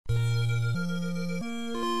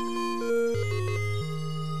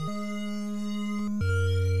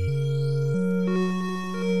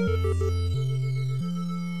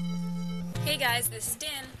guys, this is Din.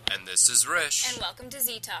 And this is Rish. And welcome to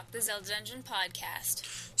Z-Talk, the Zelda Dungeon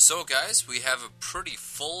podcast. So guys, we have a pretty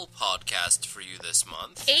full podcast for you this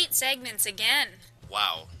month. 8 segments again.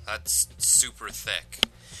 Wow, that's super thick.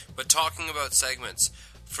 But talking about segments,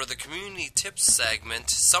 for the community tips segment,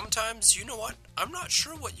 sometimes, you know what, I'm not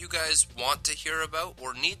sure what you guys want to hear about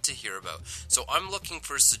or need to hear about. So I'm looking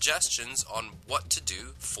for suggestions on what to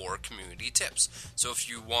do for community tips. So if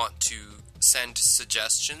you want to send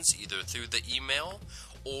suggestions either through the email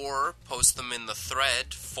or post them in the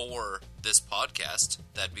thread for this podcast,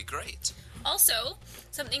 that'd be great. Also,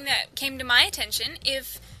 something that came to my attention,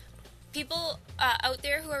 if people out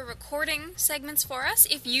there who are recording segments for us,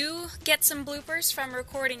 if you get some bloopers from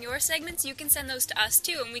recording your segments, you can send those to us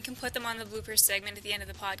too, and we can put them on the bloopers segment at the end of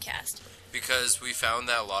the podcast. Because we found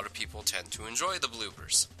that a lot of people tend to enjoy the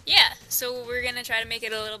bloopers. Yeah, so we're going to try to make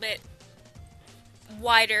it a little bit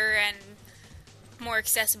wider and more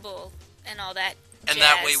accessible and all that And jazz.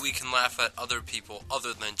 that way we can laugh at other people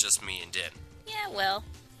other than just me and Din. Yeah, well,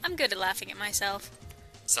 I'm good at laughing at myself.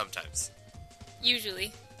 Sometimes.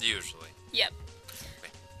 Usually. Okay. Yep.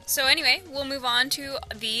 So anyway, we'll move on to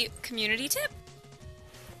the community tip.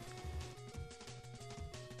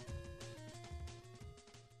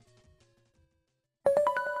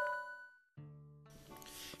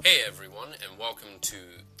 Hey everyone, and welcome to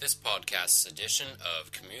this podcast's edition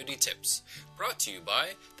of Community Tips, brought to you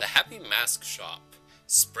by the Happy Mask Shop.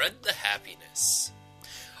 Spread the happiness.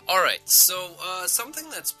 Alright, so something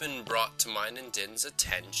that's been brought to mine and Din's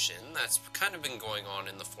attention, that's kind of been going on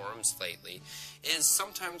in the forums lately, is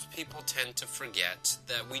sometimes people tend to forget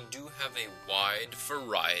that we do have a wide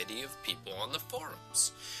variety of people on the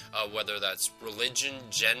forums. Whether that's religion,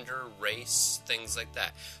 gender, race, things like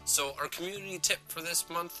that. So our community tip for this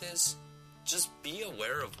month is just be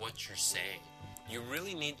aware of what you're saying. You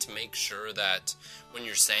really need to make sure that when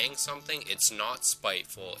you're saying something, it's not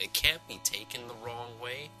spiteful. It can't be taken the wrong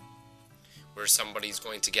way, where somebody's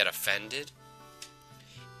going to get offended.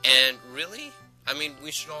 And really, I mean,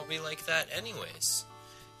 we should all be like that anyways.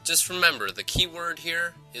 Just remember, the key word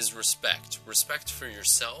here is respect. Respect for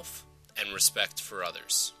yourself and respect for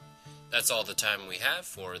others. That's all the time we have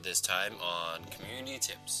for this time on Community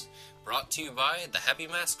Tips. Brought to you by the Happy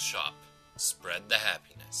Mask Shop. Spread the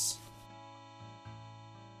happiness.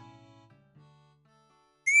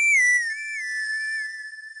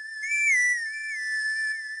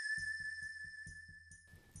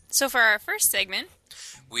 So for our first segment,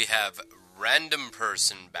 We have Random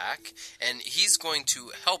Person back, and he's going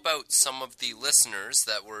to help out some of the listeners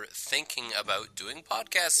that were thinking about doing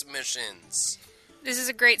podcast submissions. this is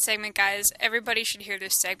a great segment, guys. Everybody should hear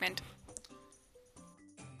this segment.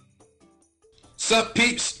 Sup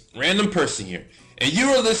peeps, Random Person here, and you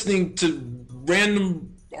are listening to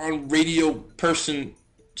Random on Radio Person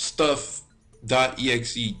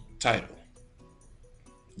Stuff.exe title.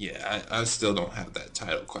 Yeah, I still don't have that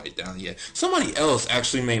title quite down yet. Somebody else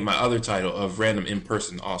actually made my other title of Random In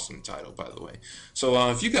Person awesome title, by the way. So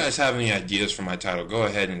if you guys have any ideas for my title, go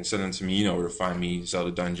ahead and send them to me. You know where to find me, Zelda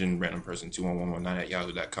Dungeon, Random Person 21119 at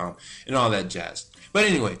yahoo.com, and all that jazz. But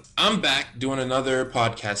anyway, I'm back doing another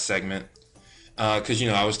podcast segment. Because,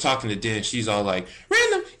 I was talking to Din, she's all like,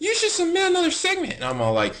 Random, you should submit another segment. And I'm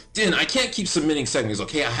all like, Din, I can't keep submitting segments.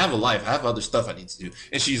 Okay, I have a life. I have other stuff I need to do.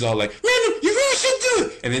 And she's all like, Random, you really should do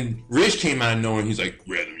it. And then Rish came out of nowhere, and he's like,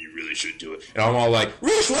 Random, you really should do it. And I'm all like,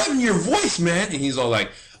 Rish, what happened to your voice, man? And he's all like,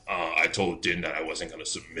 I told Din that I wasn't going to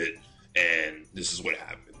submit, and this is what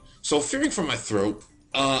happened. So fearing for my throat,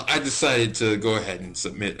 I decided to go ahead and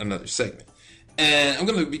submit another segment. And I'm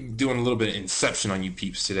going to be doing a little bit of Inception on you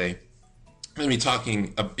peeps today. I'm going to be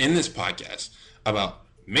talking in this podcast about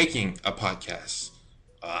making a podcast.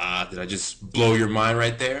 Did I just blow your mind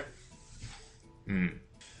right there?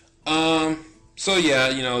 So yeah,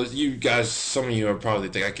 you guys, some of you are probably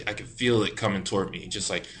think I can feel it coming toward me. Just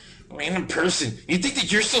like, Random Person, you think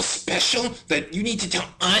that you're so special that you need to tell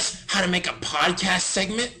us how to make a podcast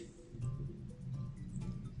segment?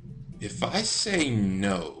 If I say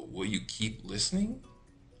no, will you keep listening?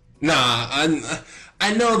 Nah,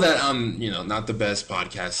 I know that I'm, not the best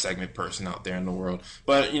podcast segment person out there in the world.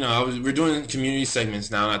 But, we're doing community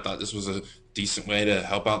segments now, and I thought this was a decent way to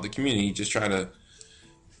help out the community. Just try to,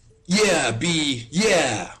 yeah.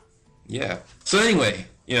 So anyway,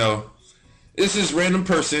 this is Random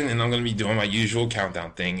Person, and I'm going to be doing my usual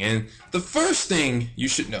countdown thing. And the first thing you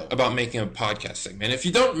should know about making a podcast segment, if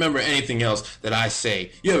you don't remember anything else that I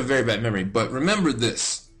say, you have a very bad memory. But remember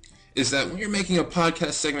this. Is that when you're making a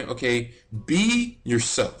podcast segment, okay, be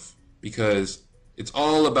yourself, because it's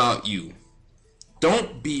all about you.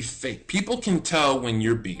 Don't be fake. People can tell when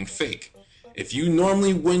you're being fake. If you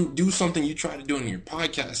normally wouldn't do something you try to do in your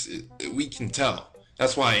podcast, we can tell.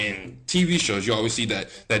 That's why in TV shows you always see that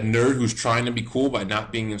nerd who's trying to be cool by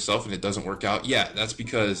not being himself and it doesn't work out. Yeah, that's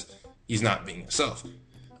because he's not being himself.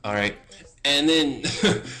 All right, and then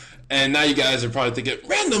and now you guys are probably thinking,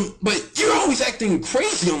 Random, but you're always acting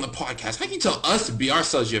crazy on the podcast. How can you tell us to be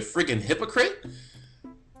ourselves, you freaking hypocrite?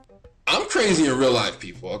 I'm crazy in real life,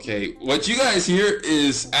 people. Okay, what you guys hear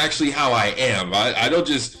is actually how I am. I don't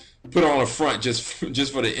just put on a front just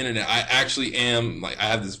for the internet. I actually am, like, I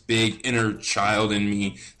have this big inner child in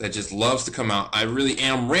me that just loves to come out. I really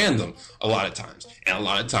am random a lot of times. And a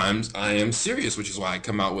lot of times I am serious, which is why I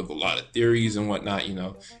come out with a lot of theories and whatnot, you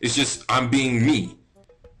know. It's just, I'm being me.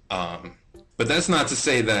 But that's not to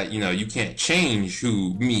say that, you know, you can't change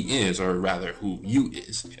who me is, or rather who you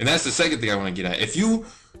is. And that's the second thing I want to get at. If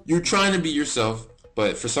you're trying to be yourself,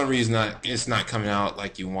 but for some reason it's not coming out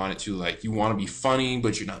like you want it to, like you want to be funny,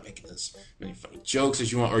 but you're not making as many funny jokes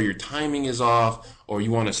as you want, or your timing is off, or you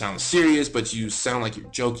want to sound serious, but you sound like you're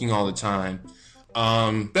joking all the time.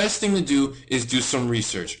 Best thing to do is do some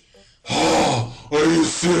research. Oh, are you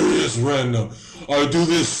serious, Random? I do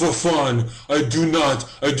this for fun. I do not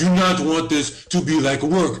want this to be like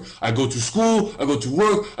work. I go to school, I go to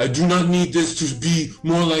work. I do not need this to be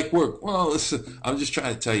more like work. Well, listen, I'm just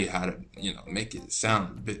trying to tell you how to, you know, make it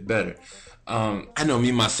sound a bit better. I know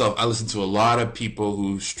me, myself, I listen to a lot of people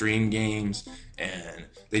who stream games and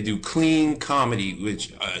they do clean comedy,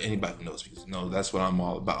 which anybody who knows me knows that's what I'm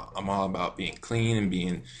all about. I'm all about being clean and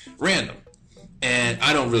being random. And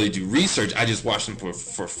I don't really do research. I just watch them for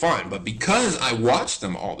fun. But because I watch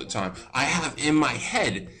them all the time, I have in my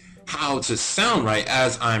head how to sound right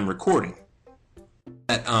as I'm recording.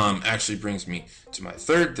 That actually brings me to my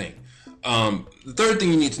third thing. The third thing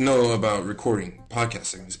you need to know about recording podcast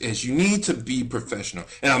segments is you need to be professional.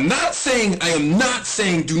 And I am not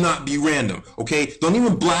saying do not be random, okay? Don't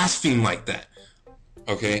even blaspheme like that.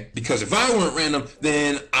 Okay, because if I weren't random,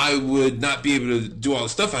 then I would not be able to do all the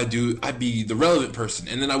stuff I do. I'd be the relevant person,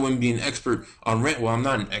 and then I wouldn't be an expert on Well, I'm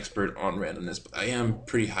not an expert on randomness, but I am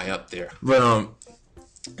pretty high up there. But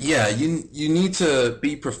yeah, you need to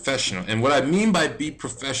be professional, and what I mean by be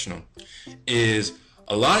professional is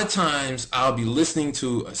a lot of times I'll be listening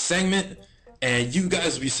to a segment, and you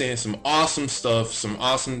guys will be saying some awesome stuff, some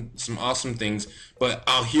awesome things, but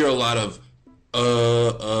I'll hear a lot of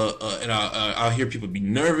and I'll hear people be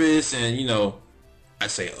nervous, and you know, I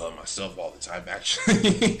say myself all the time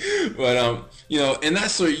actually, but you know, and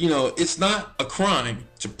that's where, you know, it's not a crime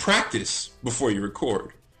to practice before you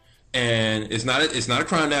record, and it's not a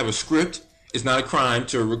crime to have a script. It's not a crime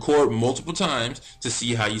to record multiple times to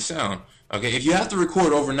see how you sound. Okay, if you have to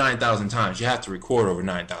record over 9,000 times, you have to record over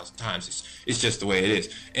 9,000 times. It's just the way it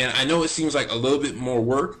is, and I know it seems like a little bit more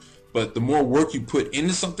work. But the more work you put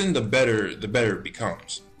into something, the better it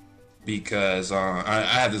becomes. Because I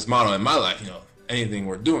have this motto in my life, you know, anything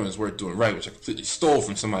worth doing is worth doing right, which I completely stole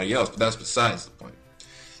from somebody else, but that's besides the point.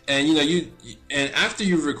 And you know, and after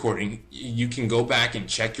you're recording, you can go back and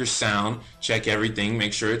check your sound, check everything,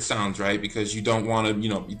 make sure it sounds right, because you don't want to, you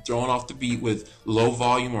know, be thrown off the beat with low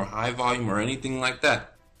volume or high volume or anything like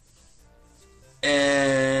that.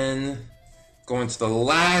 And going to the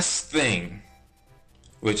last thing,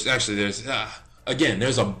 which actually there's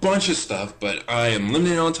a bunch of stuff, but I am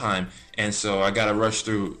limited on time, and so I gotta rush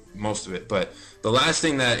through most of it. But the last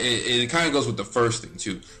thing that it kind of goes with the first thing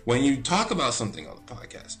too. When you talk about something on the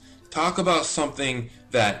podcast, talk about something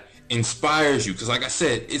that inspires you, because like I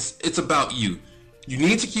said, it's about you. You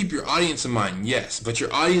need to keep your audience in mind, yes, but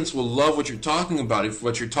your audience will love what you're talking about if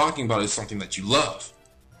what you're talking about is something that you love.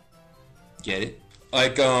 Get it?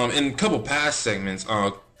 Like in a couple past segments,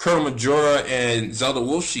 Colonel Majora and Zelda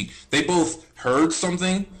Wolfsheik, they both heard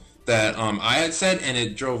something that I had said, and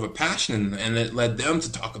it drove a passion in them, and it led them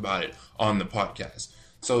to talk about it on the podcast.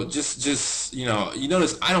 So just you know, you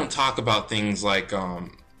notice I don't talk about things like I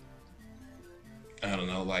don't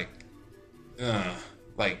know, like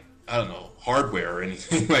I don't know, hardware or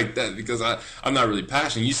anything like that, because I'm not really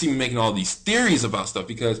passionate. You see me making all these theories about stuff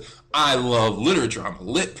because I love literature. I'm a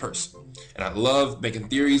lit person. And I love making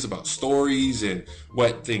theories about stories and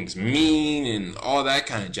what things mean and all that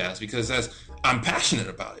kind of jazz, because I'm passionate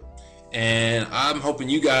about it. And I'm hoping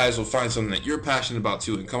you guys will find something that you're passionate about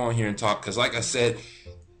too and come on here and talk, because like I said,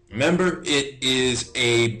 remember, it is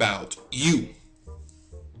about you.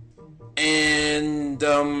 And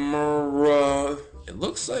it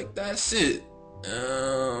looks like that's it.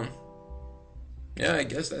 Yeah, I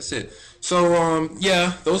guess that's it. So,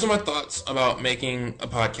 yeah, those are my thoughts about making a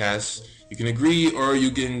podcast. You can agree or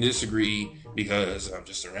you can disagree. because I'm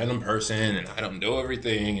just a random person and I don't know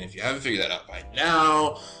everything. And if you haven't figured that out by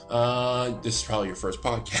now, this is probably your first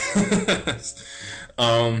podcast.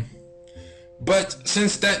 But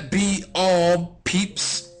since that be all,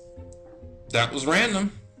 peeps, that was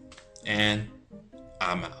random, and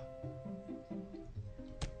I'm out.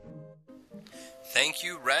 Thank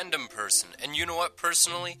you, random person. And you know what,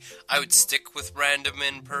 personally? I would stick with random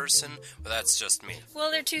in person, but that's just me.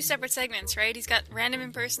 Well, they're two separate segments, right? He's got random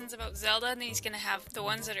in persons about Zelda, and then he's going to have the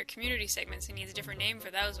ones that are community segments. He needs a different name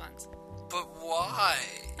for those ones. But why?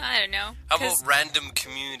 I don't know. How about random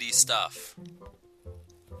community stuff?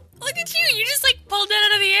 Look at you! You just, pulled that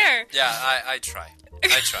out of the air. Yeah, I try.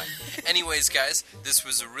 I try. Anyways, guys, this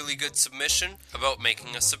was a really good submission about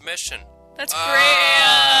making a submission. That's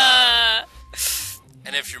great!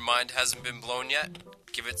 And if your mind hasn't been blown yet,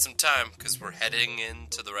 give it some time, because we're heading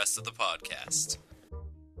into the rest of the podcast.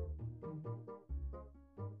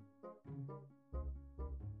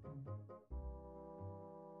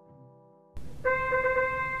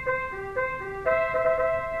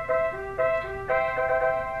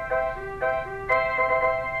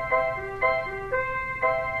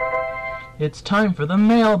 It's time for the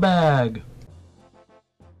mailbag.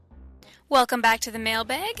 Welcome back to the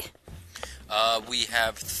mailbag. We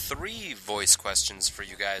have 3 voice questions for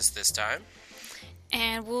you guys this time.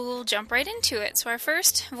 And we'll jump right into it. So our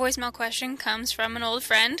first voicemail question comes from an old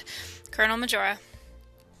friend, Colonel Majora.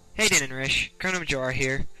 Hey, Dan and Rish. Colonel Majora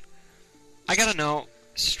here. I gotta know,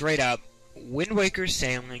 straight up, Wind Waker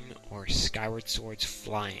sailing or Skyward Swords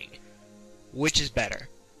flying? Which is better?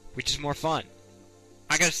 Which is more fun?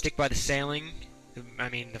 I gotta stick by the sailing. I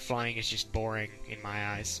mean, the flying is just boring in my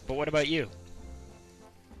eyes. But what about you?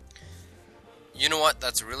 You know what?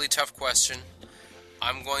 That's a really tough question.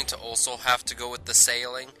 I'm going to also have to go with the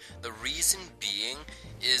sailing. The reason being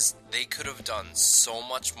is they could have done so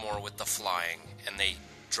much more with the flying, and they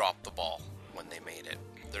dropped the ball when they made it.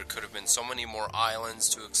 There could have been so many more islands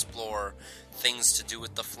to explore, things to do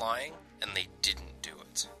with the flying, and they didn't do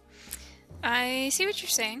it. I see what you're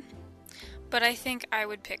saying, but I think I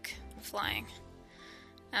would pick flying.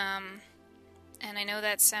 And I know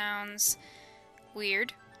that sounds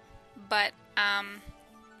weird, but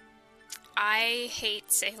I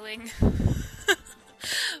hate sailing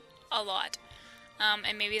a lot.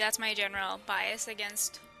 And maybe that's my general bias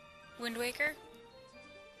against Wind Waker.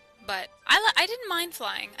 But I didn't mind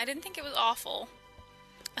flying. I didn't think it was awful.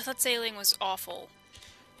 I thought sailing was awful.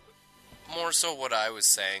 More so what I was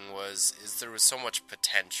saying is there was so much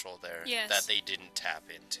potential there that they didn't tap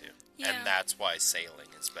into. Yeah. And that's why sailing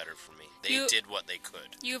is better for me. They did what they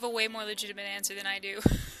could. You have a way more legitimate answer than I do.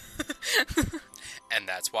 And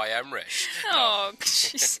that's why I'm rich. Oh,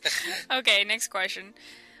 jeez. Okay, next question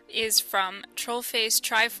is from Trollface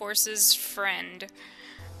Triforce's friend.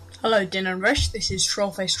 Hello, Din and Rish. This is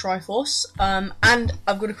Trollface Triforce. And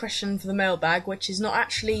I've got a question for the mailbag, which is not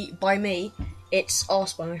actually by me. It's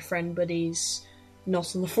asked by my friend, but he's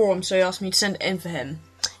not on the forum, so he asked me to send it in for him.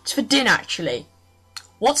 It's for Din, actually.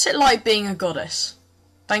 What's it like being a goddess?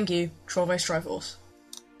 Thank you, Trollface Triforce.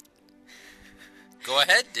 Go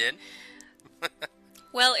ahead, Din.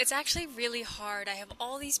 Well, it's actually really hard. I have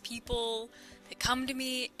all these people that come to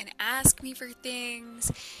me and ask me for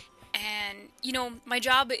things. And, my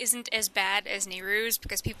job isn't as bad as Nehru's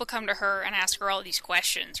because people come to her and ask her all these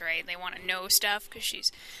questions, right? They want to know stuff because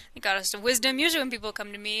she's the goddess of wisdom. Usually when people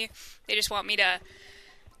come to me, they just want me to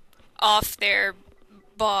off their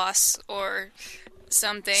boss or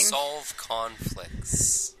something. Solve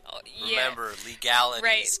conflicts. Oh, yeah. Remember,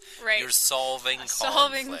 legalities. Right. You're solving conflicts.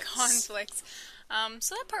 Solving conflicts.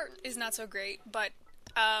 So that part is not so great, but,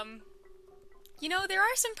 there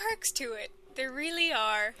are some perks to it. There really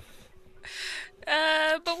are.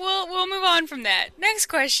 But we'll move on from that. Next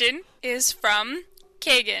question is from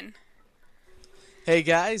Kagan. Hey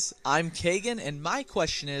guys, I'm Kagan, and my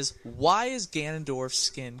question is, why is Ganondorf's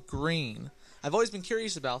skin green? I've always been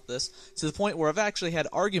curious about this, to the point where I've actually had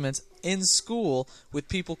arguments in school with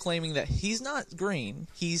people claiming that he's not green,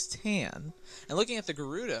 he's tan. And looking at the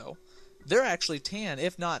Gerudo, they're actually tan,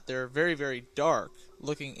 if not, they're very, very dark,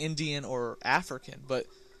 looking Indian or African, but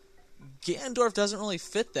Ganondorf doesn't really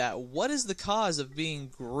fit that. What is the cause of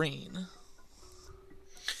being green?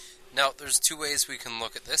 Now, there's 2 ways we can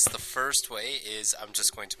look at this. The first way is, I'm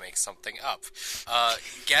just going to make something up.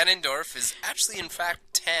 Ganondorf is actually, in fact,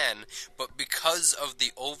 tan, but because of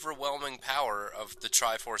the overwhelming power of the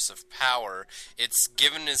Triforce of Power, it's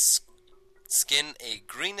given his skin a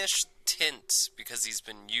greenish tint because he's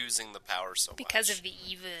been using the power so much. Because of the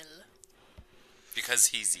evil. Because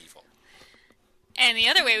he's evil. And the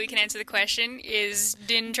other way we can answer the question is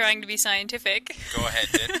Din trying to be scientific. Go ahead,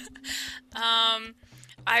 Din.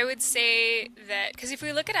 I would say that, because if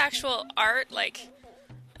we look at actual art, like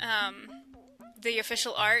the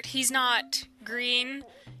official art, he's not green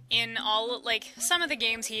in all, like, some of the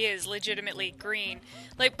games he is legitimately green.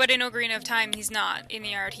 Like, but in Ocarina of Time, he's not. In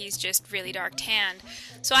the art, he's just really dark tanned.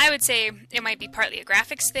 So I would say it might be partly a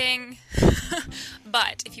graphics thing,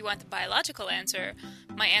 but if you want the biological answer,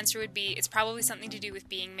 my answer would be it's probably something to do with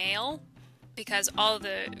being male, because all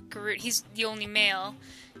the he's the only male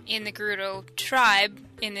in the Gerudo tribe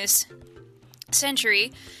in this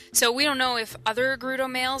century, so we don't know if other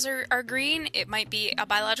Gerudo males are green. It might be a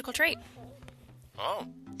biological trait. Oh.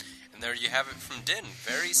 And there you have it from Din.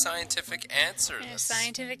 Very scientific answer. A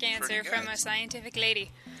scientific answer from a scientific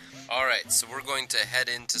lady. Alright, so we're going to head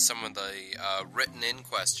into some of the written-in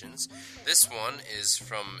questions. This one is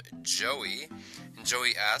from Joey, and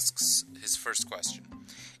Joey asks his first question.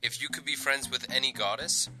 If you could be friends with any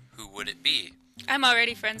goddess, who would it be? I'm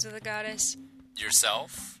already friends with a goddess.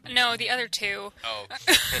 Yourself? No, the other two. Oh,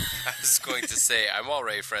 I was going to say, I'm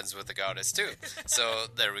already friends with the goddess too. So,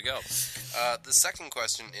 there we go. The second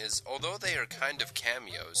question is, although they are kind of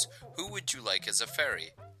cameos, who would you like as a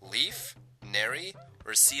fairy? Leaf, Neri,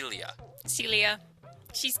 or Celia? Celia.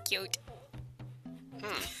 She's cute.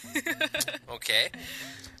 Okay.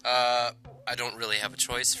 I don't really have a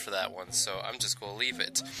choice for that one, so I'm just going to leave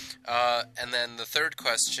it. And then the third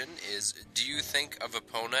question is, do you think of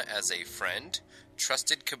Epona as a friend,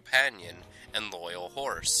 trusted companion, and loyal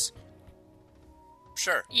horse?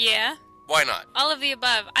 Sure. Yeah. Why not? All of the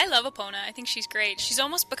above. I love Epona. I think she's great. She's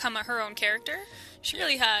almost become her own character. She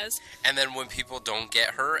really has. And then when people don't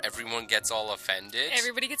get her, everyone gets all offended.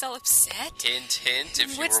 Everybody gets all upset. Hint, hint.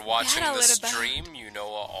 If What's you were watching that all the about? stream, you know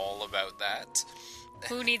all about that.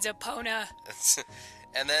 Who needs Epona?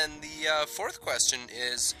 And then the fourth question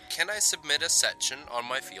is, can I submit a section on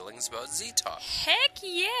my feelings about Z-Talk? Heck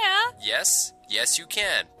yeah! Yes, you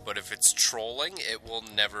can. But if it's trolling, it will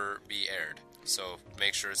never be aired. So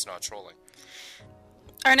make sure it's not trolling.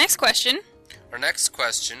 Our next question. Our next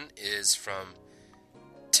question is from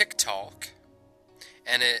TikTok.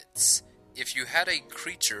 And it's, if you had a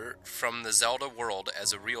creature from the Zelda world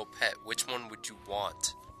as a real pet, which one would you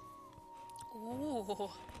want?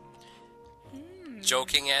 Ooh.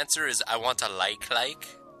 Joking answer is, I want a like.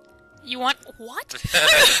 You want what?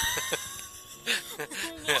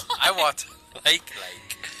 I want like.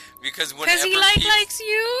 Because whenever Because he likes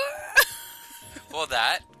you? Well,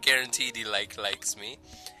 that, guaranteed he likes me.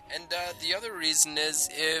 And the other reason is,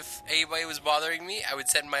 if anybody was bothering me, I would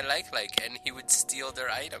send my like, and he would steal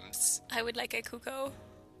their items. I would like a Kuko.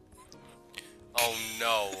 Oh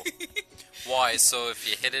no. Why? So if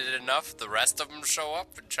you hit it enough, the rest of them show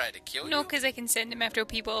up and try to kill you? No, because I can send him after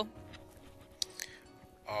people.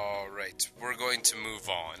 Alright, we're going to move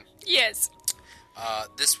on. Yes.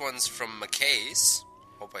 This one's from McKay's.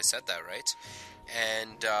 Hope I said that right.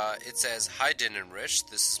 And it says, Hi Din and Rish,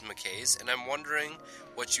 this is McKay's, and I'm wondering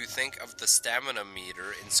what you think of the stamina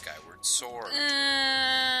meter in Skyward Sword.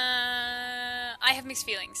 I have mixed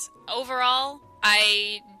feelings. Overall,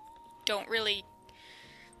 I don't really...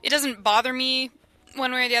 It doesn't bother me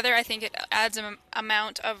one way or the other. I think it adds an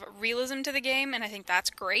amount of realism to the game, and I think that's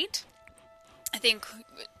great. I think,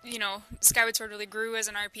 Skyward Sword really grew as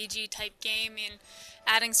an RPG-type game in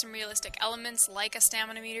adding some realistic elements like a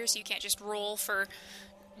stamina meter, so you can't just roll for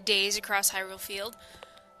days across Hyrule Field.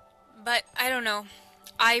 But, I don't know.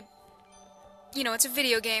 It's a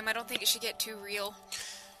video game. I don't think it should get too real.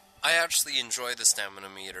 I actually enjoy the stamina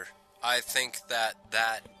meter. I think that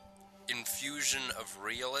infusion of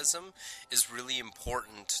realism is really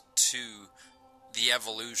important to the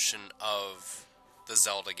evolution of the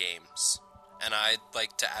Zelda games. And I'd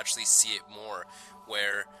like to actually see it more,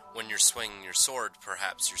 where when you're swinging your sword,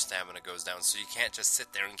 perhaps your stamina goes down. So you can't just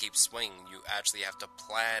sit there and keep swinging. You actually have to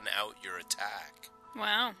plan out your attack.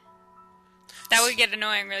 Wow. That would get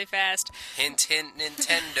annoying really fast. Hint, hint,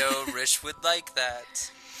 Nintendo. Rish would like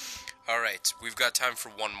that. Alright, we've got time for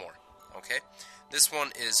one more. Okay? This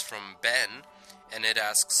one is from Ben, and it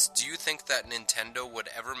asks, do you think that Nintendo would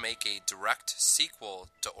ever make a direct sequel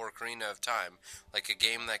to Ocarina of Time, like a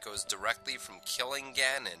game that goes directly from killing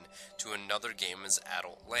Ganon to another game as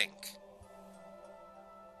Adult Link?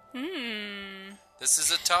 This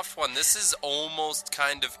is a tough one. This is almost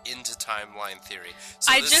kind of into timeline theory,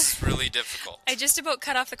 so this is really difficult. I just about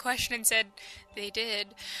cut off the question and said, they did.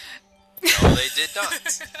 No, they did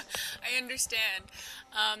not. I understand.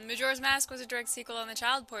 Majora's Mask was a direct sequel on the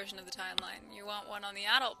child portion of the timeline. You want one on the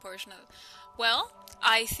adult portion of it. Well,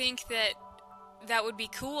 I think that would be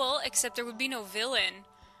cool, except there would be no villain.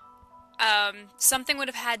 something would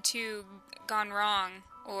have had to gone wrong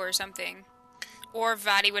or something. Or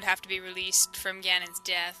Vaati would have to be released from Ganon's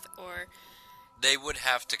death, or... They would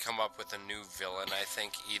have to come up with a new villain, I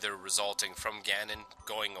think, either resulting from Ganon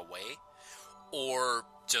going away, or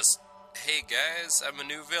just, hey guys, I'm a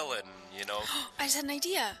new villain, you know? I just had an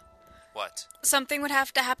idea. What? Something would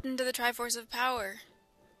have to happen to the Triforce of Power.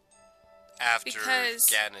 After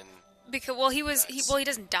Ganon... Because he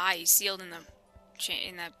doesn't die. He's sealed in the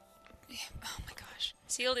oh my gosh,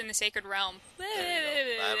 sealed in the sacred realm.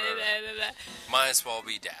 Might as well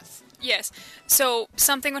be death. Yes. So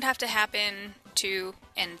something would have to happen to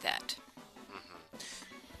end that. Mm-hmm.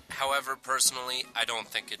 However, personally, I don't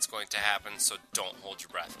think it's going to happen. So don't hold your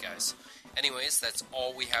breath, guys. Anyways, that's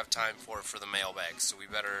all we have time for the mailbag. So we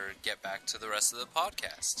better get back to the rest of the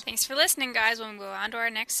podcast. Thanks for listening, guys. We'll go on to our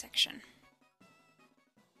next section.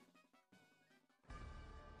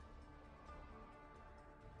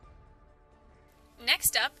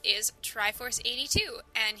 Next up is Triforce 82,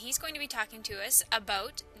 and he's going to be talking to us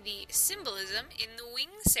about the symbolism in the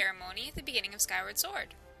wing ceremony at the beginning of Skyward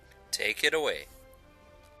Sword. Take it away.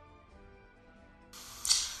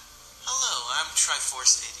 Hello, I'm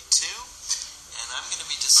Triforce 82, and I'm going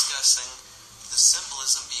to be discussing the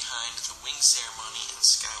symbolism behind the wing ceremony in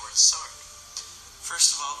Skyward Sword.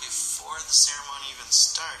 First of all, before the ceremony even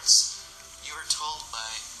starts, you are told by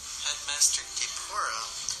Headmaster Gapura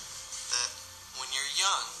that when you're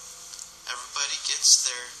young, everybody gets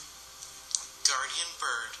their guardian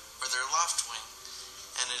bird, or their loft wing,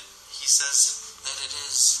 and he says that it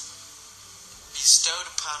is bestowed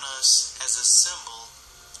upon us as a symbol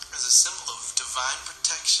of divine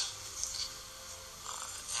protection.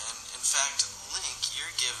 And in fact, Link,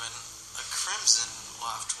 you're given a crimson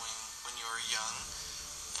loft wing when you were young,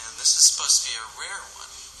 and this is supposed to be a rare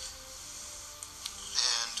one.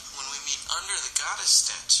 And when we meet under the goddess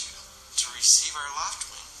statue to receive our loft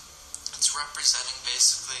wing, it's representing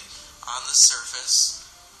basically on the surface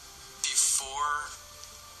before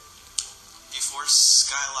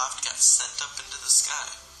Skyloft got sent up into the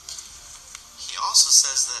sky. He also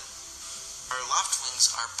says that our loft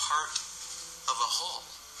wings are part of a whole.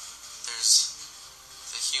 There's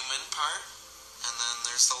the human part, and then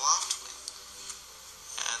there's the loft wing.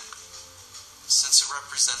 And since it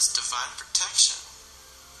represents divine protection,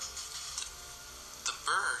 the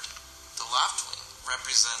bird, the loft wing,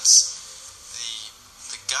 represents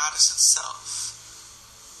the goddess itself,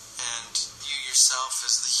 and you yourself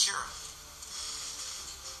as the hero.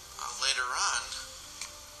 Later on,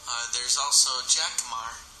 there's also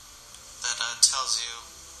Jackamar that tells you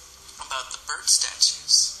about the bird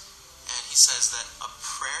statues, and he says that a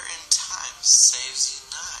prayer in time saves you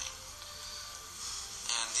 9.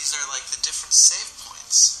 And these are like the different save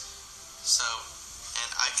points. So, and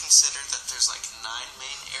I consider that there's like 9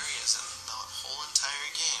 main areas in the whole entire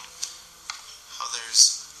game. How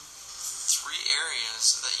there's 3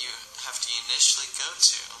 areas that you have to initially go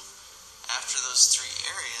to. After those 3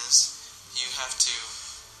 areas, you have to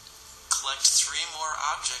collect 3 more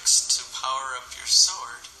objects to power up your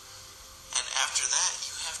sword. And after that,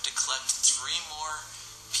 you have to collect 3 more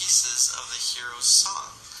pieces of the hero's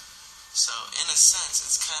song. So, in a sense,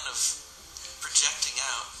 it's kind of projecting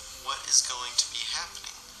out what is going to be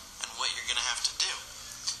happening and what you're going to have to do.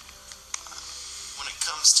 When it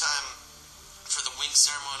comes time for the wing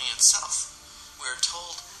ceremony itself, we're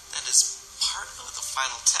told that it's part of the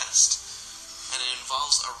final test, and it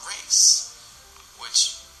involves a race,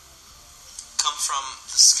 which come from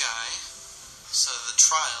the sky. So the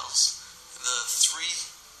trials,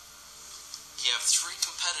 you have 3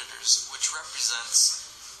 competitors, which represents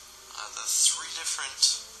the 3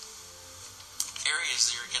 different areas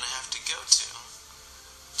that you're going to have to go to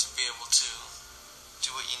be able to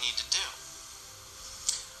do what you need to do.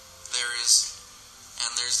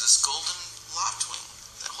 There's this golden loft wing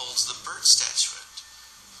that holds the bird statuette,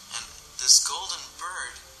 and this golden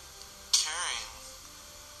bird carrying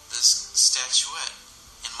this statuette,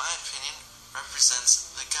 in my opinion,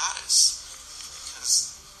 represents the goddess,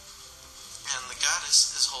 and the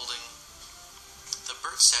goddess is holding the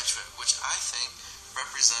bird statuette, which I think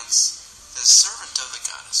represents the servant of the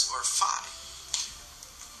goddess, or Phi.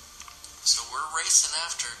 So we're racing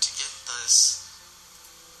after to get this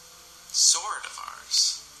sword of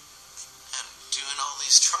ours and doing all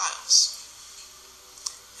these trials.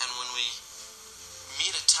 And when we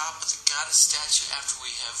meet atop of the goddess statue after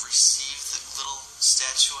we have received the little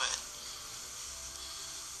statuette,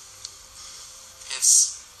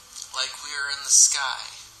 it's like we are in the sky.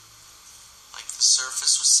 Like the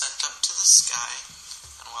surface was sent up to the sky,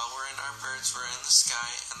 and while we're in our birds, we're in the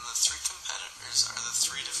sky, and the 3 competitors are the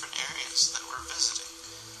 3 different areas that we're visiting.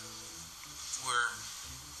 we're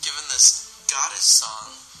given this goddess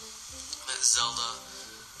song that Zelda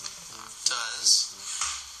does,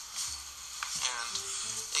 and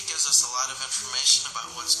it gives us a lot of information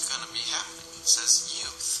about what's going to be happening. It says,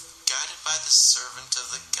 youth, guided by the servant of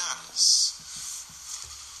the goddess,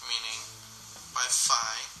 meaning by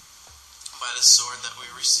Phi, by the sword that we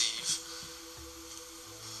receive,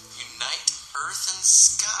 unite earth and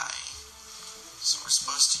sky. So we're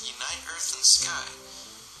supposed to unite earth and sky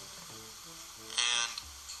and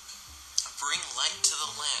bring light to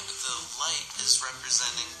the land. The light is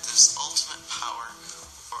representing this ultimate power,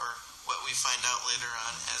 or what we find out later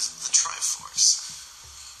on as the Triforce.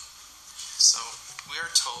 So we are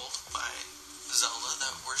told by Zelda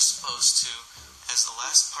that we're supposed to, as the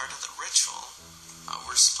last part of the ritual,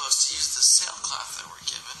 we're supposed to use the sailcloth that we're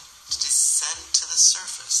given to descend to the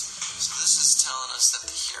surface. So this is telling us that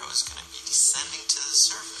the hero is going to be descending to the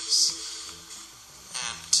surface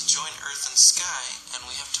and to join earth and sky, and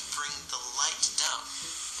we have to bring the light down.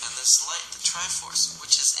 And this light, the Triforce,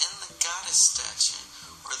 which is in the goddess statue,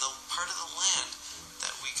 or the part of the land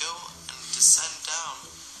that we go and descend down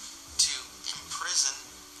to imprison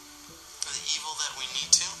the evil that we need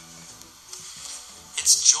to,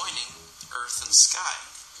 it's joining earth and sky.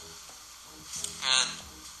 And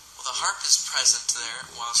the harp is present there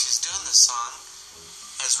while she's doing this song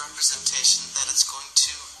as representation that it's going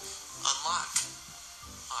to unlock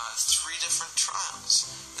 3 different trials.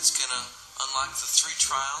 It's going to unlock the 3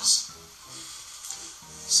 trials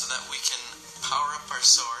so that we can power up our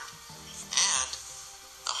sword, and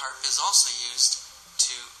the harp is also used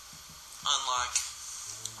to unlock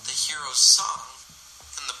the hero's song.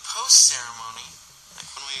 In the post-ceremony, like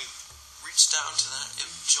when we reach down to that, it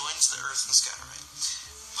joins the earth and sky, right?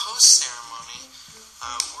 Post-ceremony,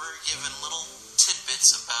 we're given little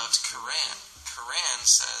tidbits about Karan. Karan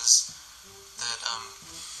says that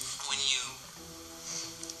when you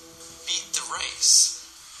beat the race,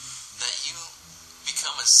 that you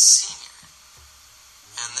become a senior.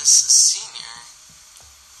 And this senior,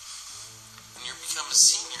 when you become a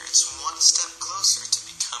senior, it's one step closer to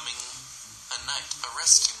becoming a knight, a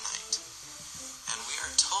rescue knight. And we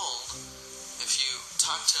are told, if you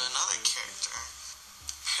talk to another character,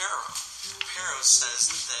 Pero says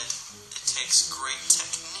that it takes great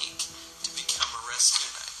technique to become a rescue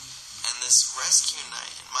knight. And this rescue knight,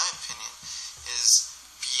 in my opinion, is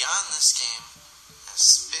beyond this game,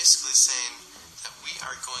 as basically saying that we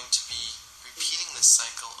are going to be repeating this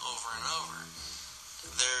cycle over and over.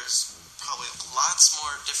 There's probably lots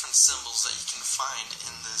more different symbols that you can find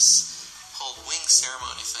in this whole wing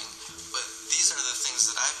ceremony thing, but these are the things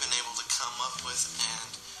that I've been able to come up with, and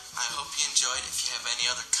I hope you enjoyed. If you have any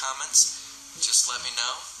other comments, just let me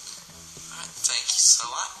know. Alright, thank you so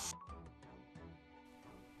much.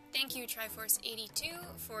 Thank you,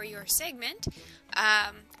 Triforce82, for your segment.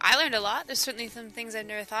 I learned a lot. There's certainly some things I've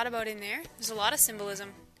never thought about in there. There's a lot of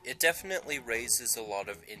symbolism. It definitely raises a lot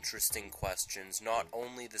of interesting questions, not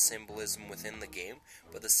only the symbolism within the game,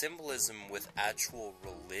 but the symbolism with actual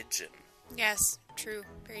religion. Yes, true.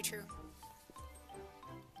 Very true.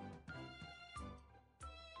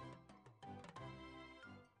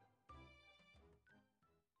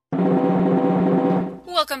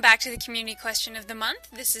 Welcome back to the Community Question of the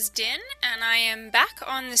Month. This is Din, and I am back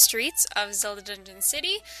on the streets of Zelda Dungeon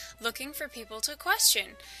City looking for people to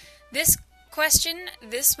question. This question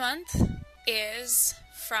this month is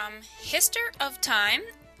from Hister of Time,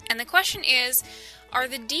 and the question is, are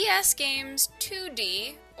the DS games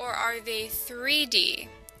 2D or are they 3D?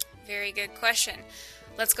 Very good question.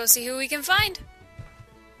 Let's go see who we can find.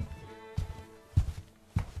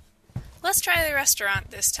 Let's try the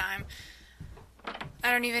restaurant this time. I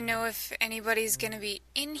don't even know if anybody's gonna be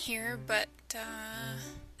in here, but,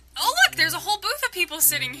 Oh, look! There's a whole booth of people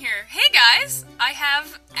sitting here. Hey, guys! I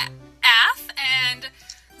have Ath and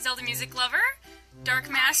Zelda Music Lover, Dark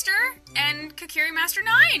Master, and Kokiri Master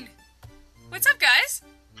 9. What's up, guys?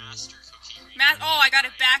 Master Kokiri. Oh, I got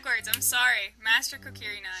it backwards. I'm sorry. Master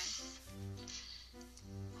Kokiri 9.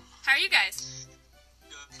 How are you guys?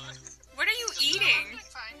 Good. What are you eating?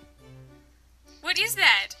 Fine. What is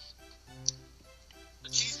that? A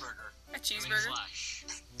cheeseburger. A cheeseburger? Flash.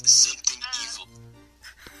 Something evil.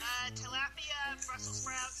 Tilapia, Brussels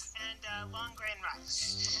sprouts, and long grain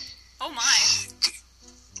rice. Oh my.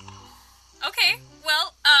 Okay,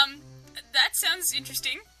 well, that sounds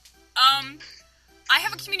interesting. I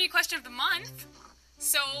have a community question of the month,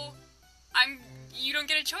 so you don't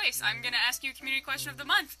get a choice. I'm gonna ask you a community question of the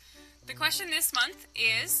month. The question this month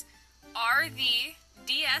is, are the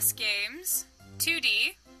DS games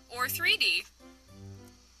 2D or 3D?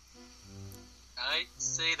 I'd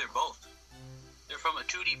say they're both. They're from a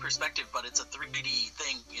 2D perspective, but it's a 3D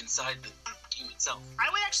thing inside the game itself.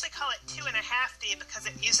 I would actually call it 2.5D because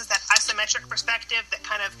it uses that isometric perspective that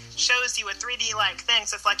kind of shows you a 3D-like thing,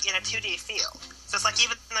 so it's like in a 2D feel. So it's like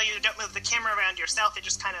even though you don't move the camera around yourself, it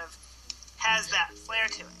just kind of has that flair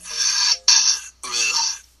to it.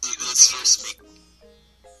 Well, let's first make...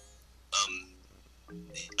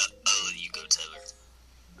 I'll let you go, Tyler.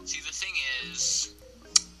 See, the thing is,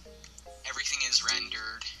 everything is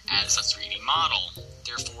rendered as a 3D model.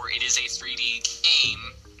 Therefore, it is a 3D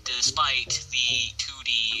game, despite the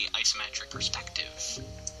 2D isometric perspective.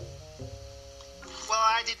 Well,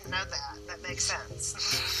 I didn't know that. That makes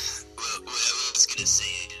sense. Well, what I was gonna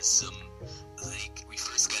say is, like, we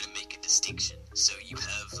first gotta make a distinction. So you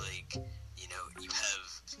have, like, you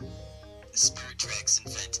have Spirit Tracks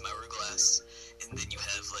and Phantom Hourglass, and then you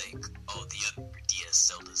have, like, all the other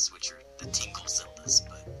DS Zeldas, which are the Tingle Zeldas,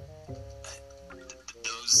 but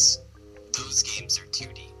those games are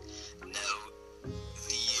 2D. Now,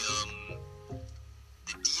 the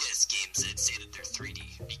DS games, I'd say that they're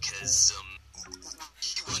 3D, because,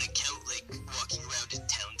 you want to count, like, walking around in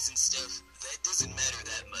towns and stuff, that doesn't matter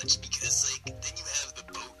that much, because, like, then you have the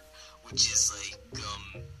boat, which is, like,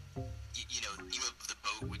 you have the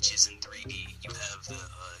boat, which is in 3D, you have the,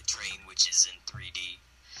 train, which is in 3D,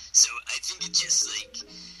 so I think it just, like,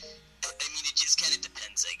 it just kind of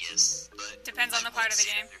depends, I guess, but... Depends on the part of the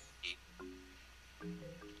game.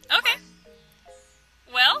 Okay.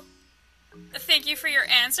 Well, thank you for your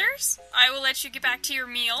answers. I will let you get back to your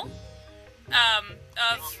meal, of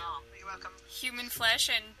You're welcome. human flesh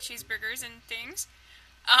and cheeseburgers and things.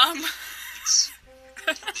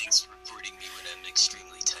 Thanks for reporting me when I'm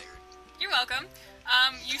extremely tired. You're welcome.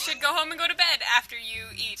 You should go home and go to bed after you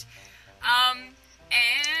eat.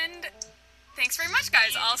 And thanks very much,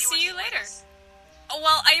 guys. I'll see you later. Oh,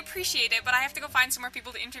 well, I appreciate it, but I have to go find some more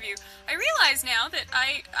people to interview. I realize now that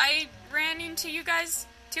I ran into you guys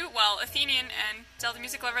too. Well, Athenian and Zelda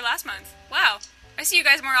Music Lover last month. Wow. I see you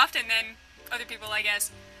guys more often than other people, I guess.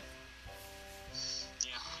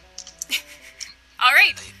 Yeah.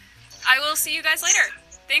 Alright. I will see you guys later.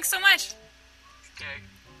 Thanks so much. Okay.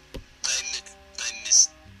 I miss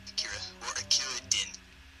Akira, or Akira Din.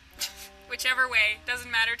 Whichever way.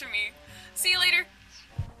 Doesn't matter to me. See you later.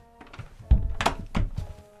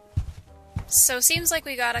 So seems like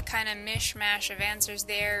we got a kind of mishmash of answers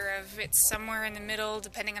there, of it's somewhere in the middle,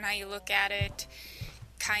 depending on how you look at it,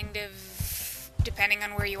 kind of depending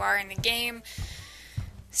on where you are in the game.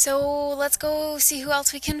 So let's go see who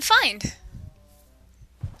else we can find.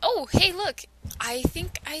 Oh, hey, look. I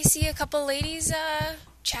think I see a couple ladies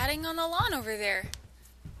chatting on the lawn over there.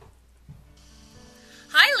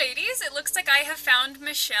 Hi, ladies. It looks like I have found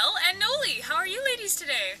Michelle and Noli. How are you ladies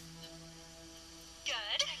today?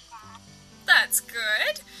 Good. That's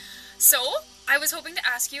good. So, I was hoping to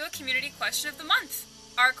ask you a community question of the month.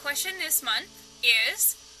 Our question this month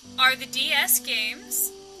is, are the DS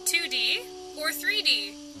games 2D or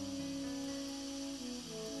 3D?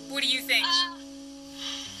 What do you think?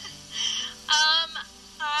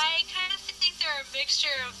 I kind of think they're a mixture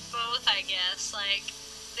of both, I guess. Like,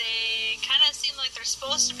 they kind of seem like they're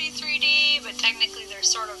supposed to be 3D, but technically they're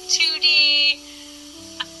sort of 2D.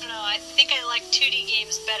 I don't know, I think I like 2D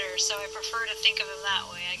games better, so I prefer to think of them that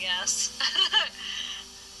way, I guess.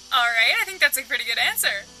 Alright, I think that's a pretty good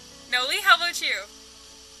answer. Noli, how about you?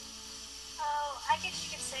 Oh, I guess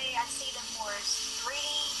you could say I see them more as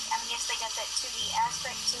 3D. I mean, yes, they got that 2D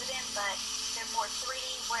aspect to them, but they're more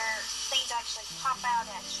 3D where things actually pop out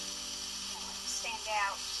at you, like stand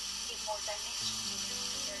out, get more dimension to them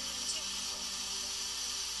compared to 2D.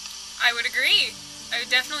 I would agree. I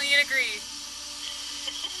would definitely agree.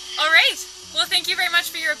 Alright, well thank you very much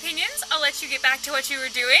for your opinions. I'll let you get back to what you were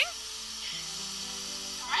doing.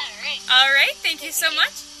 Alright, thank you so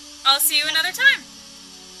much. I'll see you another time.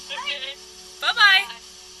 Okay. Bye-bye.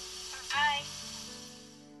 Bye.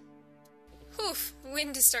 Oof,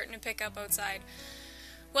 wind is starting to pick up outside.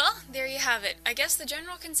 Well, there you have it. I guess the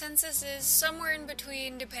general consensus is somewhere in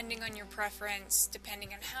between, depending on your preference,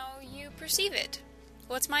 depending on how you perceive it.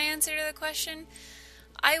 What's my answer to the question?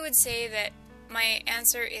 I would say that my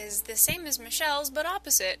answer is the same as Michelle's, but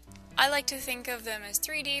opposite. I like to think of them as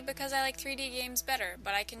 3D because I like 3D games better,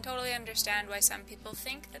 but I can totally understand why some people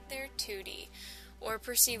think that they're 2D, or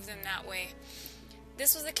perceive them that way.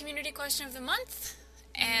 This was the community question of the month.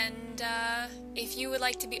 And if you would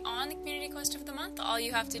like to be on the Community Quest of the Month, all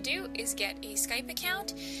you have to do is get a Skype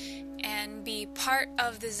account and be part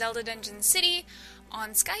of the Zelda Dungeon City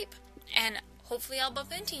on Skype, and hopefully I'll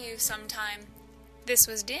bump into you sometime. This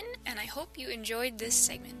was Din, and I hope you enjoyed this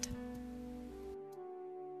segment.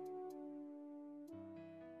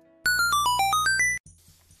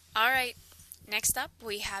 Alright, next up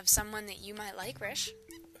we have someone that you might like, Rish.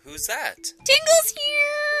 Who's that? Tingle's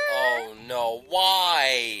here! Oh no,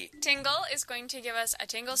 why? Tingle is going to give us a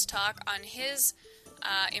Tingle's talk on his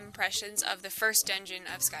impressions of the first dungeon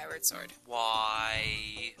of Skyward Sword.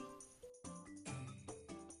 Why?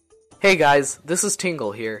 Hey guys, this is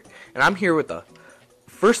Tingle here, and I'm here with a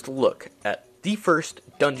first look at the first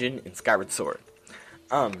dungeon in Skyward Sword.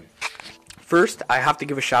 First, I have to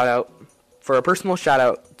give a personal shout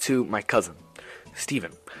out to my cousin,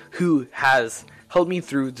 Steven, who has helped me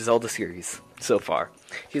through the Zelda series so far.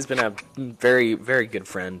 He's been a very, very good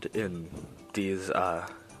friend in these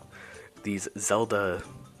Zelda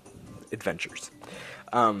adventures.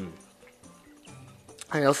 I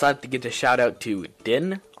also have to give a shout out to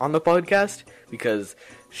Din on the podcast because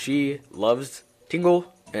she loves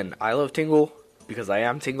Tingle and I love Tingle because I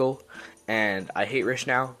am Tingle, and I hate Rish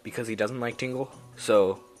now because he doesn't like Tingle.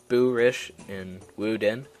 So boo Rish and woo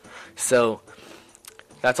Din. So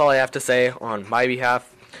that's all I have to say on my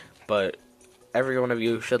behalf, but every one of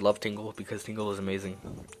you should love Tingle because Tingle is amazing,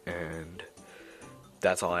 and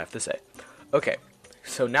that's all I have to say. Okay,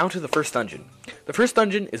 so now to the first dungeon. The first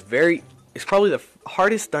dungeon is probably the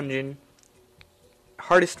hardest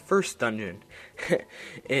first dungeon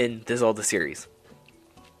in the Zelda series.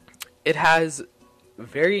 It has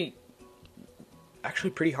pretty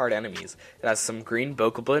hard enemies. It has some green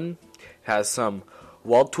Bokoblin, it has some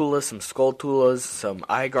Wall Tulas, some Skull Tulas, some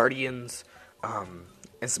Eye Guardians, and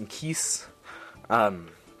some Keese.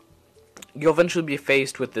 You'll eventually be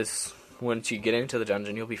faced with this, once you get into the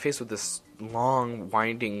dungeon, you'll be faced with this long,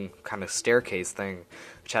 winding kind of staircase thing,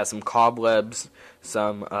 which has some cobwebs,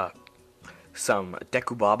 some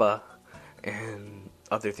Dekubaba, and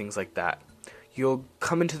other things like that. You'll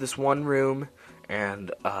come into this one room,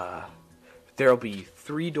 and there'll be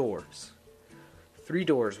 3 doors. 3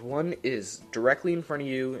 doors. One is directly in front of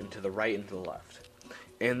you, and to the right and to the left.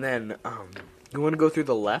 And then you want to go through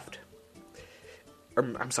the left.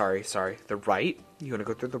 I'm sorry, the right. You want to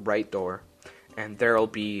go through the right door, and there'll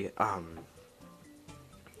be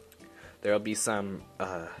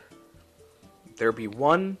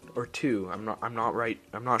one or two. I'm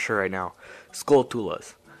not sure right now. Skull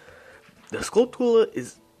Tulas. The Skull Tula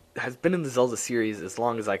has been in the Zelda series as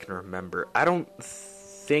long as I can remember. I don't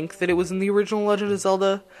think that it was in the original Legend of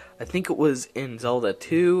Zelda. I think it was in Zelda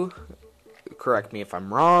 2. Correct me if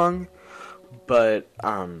I'm wrong, but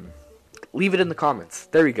leave it in the comments.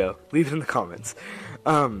 There we go. Leave it in the comments.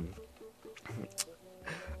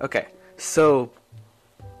 Okay, so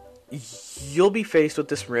you'll be faced with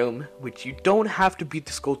this room, which you don't have to beat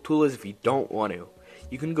the Skull Tulas if you don't want to.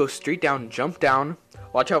 You can go straight down, jump down.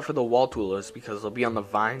 Watch out for the Wall Tulas because they'll be on the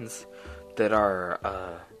vines that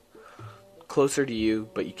are closer to you,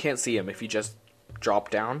 but you can't see them if you just drop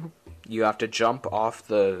down. You have to jump off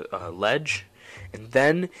the ledge, and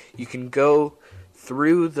then you can go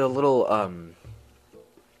through the little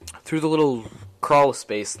crawl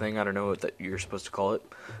space thing. I don't know what you're supposed to call it,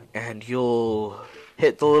 and you'll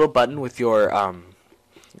hit the little button with your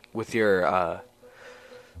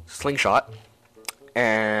slingshot,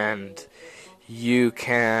 and you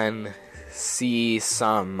can see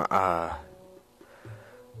some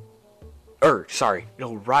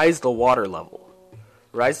you'll rise the water level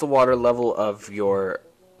of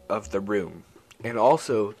the room, and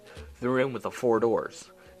also the room with the 4 doors.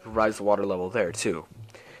 You'll rise the water level there too,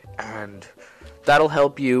 and that'll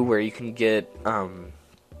help you where you can get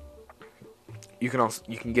you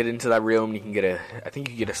can get into that room. You can get I think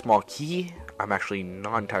you get a small key. I'm actually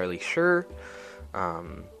not entirely sure.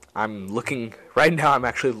 I'm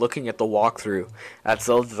actually looking at the walkthrough at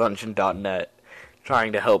ZeldaDungeon.net,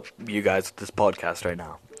 trying to help you guys with this podcast right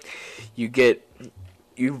now. You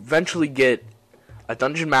eventually get a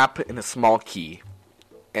dungeon map and a small key,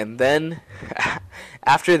 and then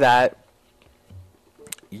after that,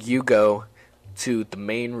 you go to the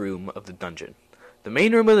main room of the dungeon. The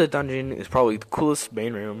main room of the dungeon is probably the coolest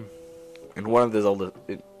main room in all of the Zelda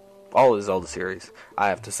series, I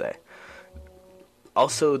have to say.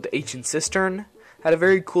 Also, the Ancient Cistern had a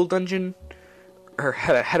very cool dungeon, or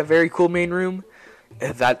had a very cool main room.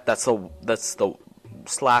 That's the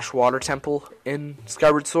slash water temple in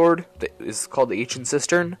Skyward Sword that is called the Ancient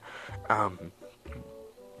Cistern.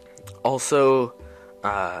 Also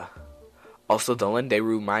the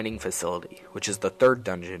Lenderu mining facility, which is the 3rd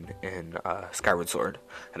dungeon in Skyward Sword,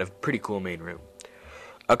 had a pretty cool main room.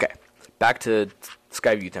 Okay, back to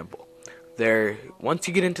Skyview Temple. Once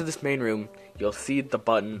you get into this main room, you'll see the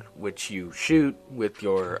button which you shoot with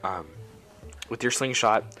your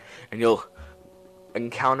slingshot, and you'll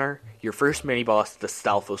encounter your first mini boss, the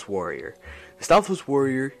Stalfos Warrior. The Stalfos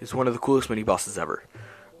Warrior is one of the coolest mini bosses ever.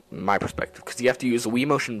 my perspective, because you have to use the Wii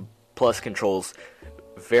Motion Plus controls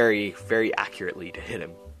very, very accurately to hit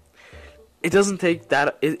him. It doesn't take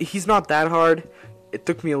that... he's not that hard. It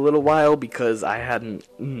took me a little while because I hadn't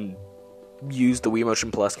used the Wii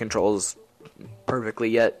Motion Plus controls perfectly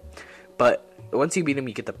yet. But once you beat him,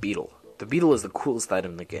 you get the Beetle. The Beetle is the coolest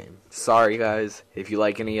item in the game. Sorry, guys, if you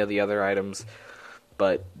like any of the other items,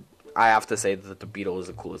 but I have to say that the Beetle is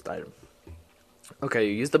the coolest item. Okay,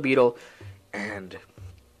 you use the Beetle, and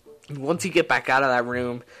once you get back out of that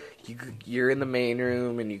room, you're in the main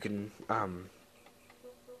room, and you can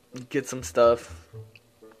get some stuff.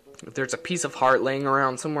 There's a piece of heart laying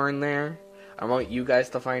around somewhere in there. I want you guys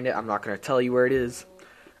to find it. I'm not going to tell you where it is.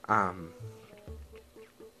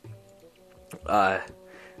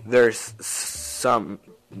 There's some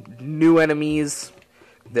new enemies.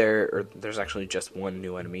 There's actually just one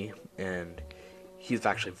new enemy, and he's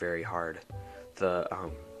actually very hard. The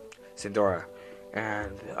Sindora,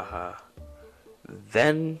 and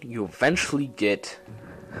then you eventually get,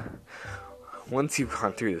 once you've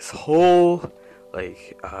gone through this whole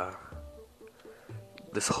you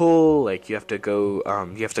have to go,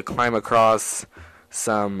 you have to climb across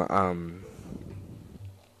some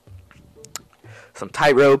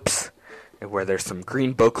tight ropes, where there's some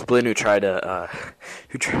green Bokoblin who try to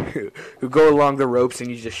who go along the ropes, and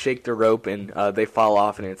you just shake the rope and they fall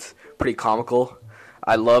off, and it's pretty comical.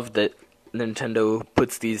 I love that Nintendo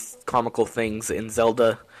puts these comical things in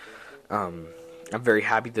Zelda. I'm very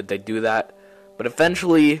happy that they do that. But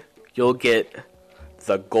eventually, you'll get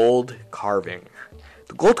the gold carving.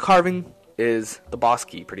 The gold carving is the boss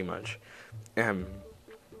key, pretty much.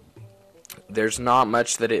 There's not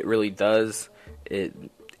much that it really does.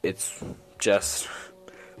 It's just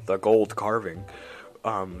the gold carving.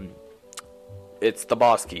 It's the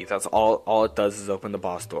boss key. That's all it does is open the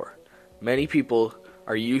boss door. Many people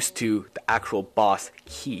are used to the actual boss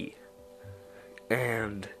key,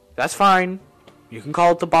 and that's fine. You can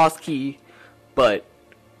call it the boss key, but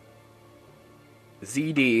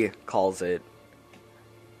ZD calls it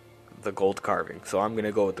the gold carving, so I'm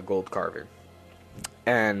gonna go with the gold carving.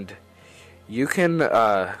 And you can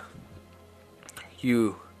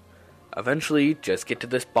you eventually just get to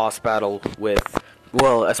this boss battle with,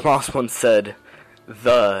 well, as Moss once said,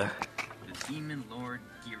 the Demon Lord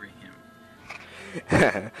Girahim.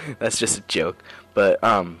 That's just a joke. But,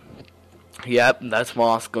 yeah, that's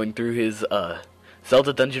Moss going through his,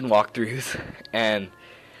 Zelda dungeon walkthroughs, and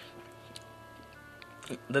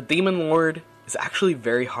the Demon Lord is actually a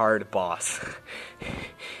very hard boss.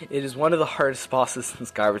 It is one of the hardest bosses in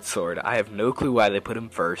Skyward Sword. I have no clue why they put him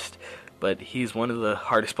first, but he's one of the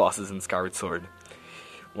hardest bosses in Skyward Sword.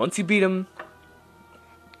 Once you beat him,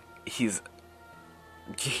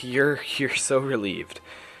 you're so relieved.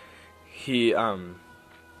 He's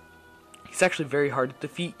actually very hard to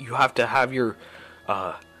defeat. You have to have your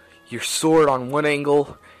sword on one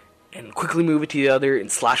angle and quickly move it to the other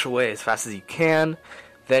and slash away as fast as you can.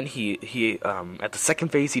 Then he at the second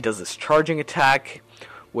phase, he does this charging attack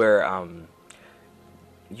where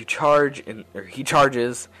you charge, or he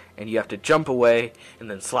charges, and you have to jump away and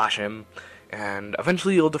then slash him, and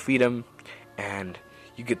eventually you'll defeat him, and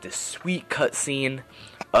you get this sweet cutscene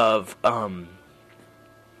of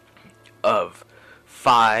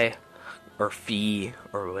Fi or Fee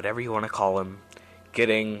or whatever you want to call him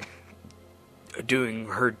doing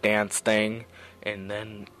her dance thing, and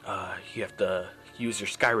then you have to use your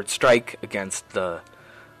Skyward Strike against the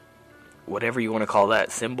whatever you want to call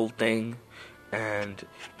that symbol thing, and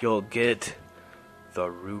you'll get the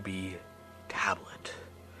Ruby Tablet,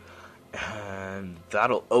 and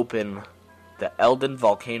that'll open the Elden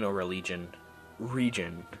Volcano region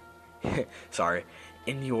sorry,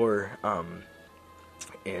 in your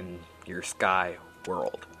Sky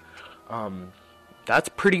world. That's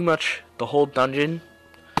pretty much the whole dungeon.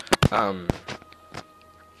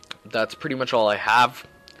 That's pretty much all I have.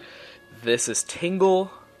 This is Tingle,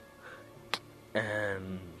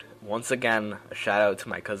 and once again, a shout out to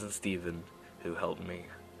my cousin Steven, who helped me.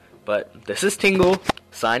 But this is Tingle,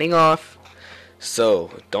 signing off,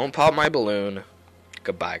 so don't pop my balloon.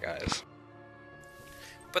 Goodbye, guys.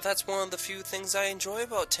 But that's one of the few things I enjoy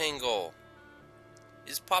about Tingle,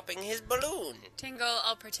 is popping his balloon. Tingle,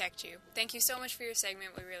 I'll protect you. Thank you so much for your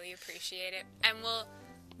segment. We really appreciate it. And we'll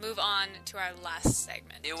move on to our last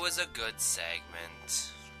segment. It was a good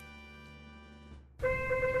segment.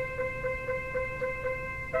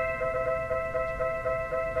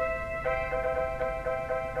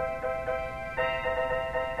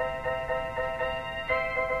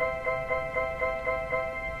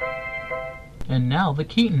 And now the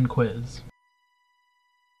Keaton quiz.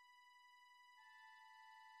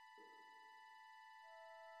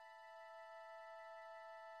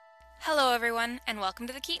 everyone, and welcome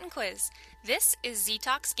to the Keaton Quiz. This is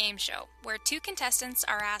Z-Talk's game show, where 2 contestants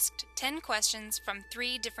are asked 10 questions from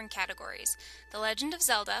 3 different categories. The Legend of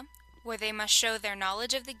Zelda, where they must show their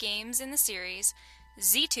knowledge of the games in the series.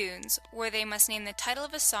 Z-Tunes, where they must name the title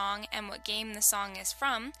of a song and what game the song is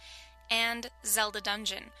from. And Zelda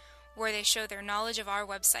Dungeon, where they show their knowledge of our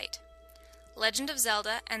website. Legend of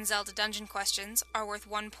Zelda and Zelda Dungeon questions are worth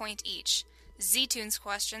 1 point each. Z-Tunes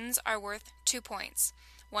questions are worth 2 points,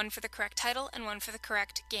 1 for the correct title and 1 for the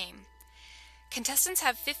correct game. Contestants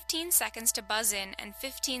have 15 seconds to buzz in and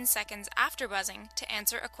 15 seconds after buzzing to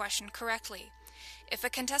answer a question correctly. If a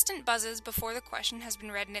contestant buzzes before the question has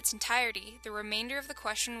been read in its entirety, the remainder of the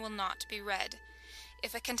question will not be read.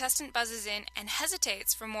 If a contestant buzzes in and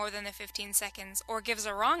hesitates for more than the 15 seconds or gives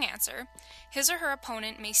a wrong answer, his or her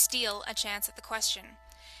opponent may steal a chance at the question.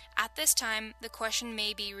 At this time, the question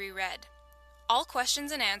may be reread. All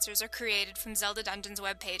questions and answers are created from Zelda Dungeon's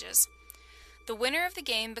web pages. The winner of the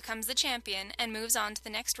game becomes the champion and moves on to the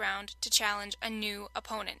next round to challenge a new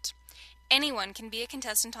opponent. Anyone can be a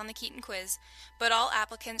contestant on the Keaton Quiz, but all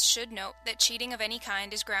applicants should note that cheating of any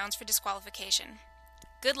kind is grounds for disqualification.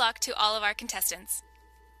 Good luck to all of our contestants.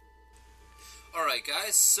 Alright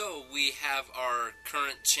guys, so we have our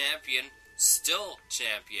current champion, still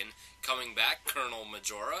champion, coming back, Colonel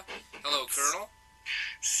Majora. Hello, Colonel.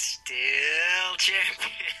 Still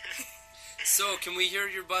champion. So, can we hear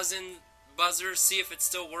your buzzer, see if it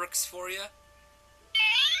still works for you?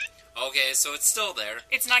 Okay, so it's still there.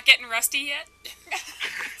 It's not getting rusty yet?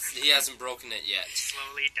 He hasn't broken it yet.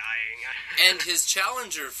 Slowly dying. And his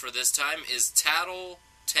challenger for this time is Tattle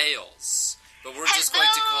Tails. But we're just going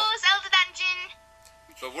to call Zelda Dungeon.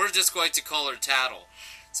 But we're just going to call her Tattle.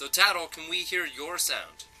 So Tattle, can we hear your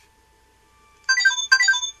sound?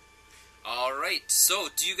 Alright, so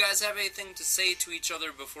do you guys have anything to say to each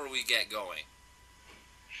other before we get going?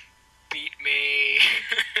 Beat me.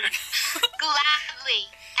 Gladly.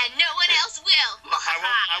 And no one else will.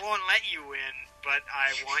 I won't let you win, but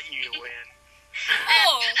I want you to win.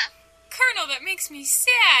 Oh, Colonel, that makes me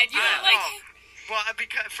sad. You don't like... Well,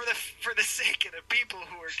 because for the sake of the people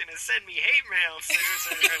who are going to send me hate mail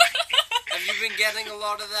soon. Have you been getting a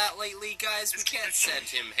lot of that lately, guys? We can't send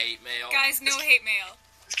him hate mail. Guys, no hate mail.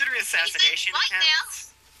 It's going to be assassination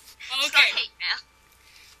attempts. Okay.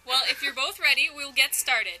 Well, if you're both ready, we'll get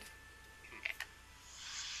started.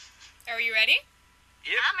 Are you ready?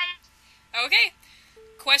 Yep. I'm ready. Okay.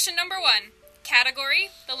 Question number 1. Category,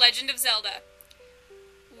 The Legend of Zelda.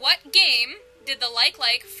 What game did the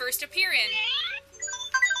Like first appear in?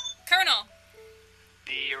 Colonel.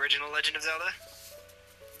 The original Legend of Zelda?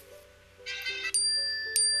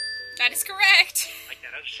 That is correct. Like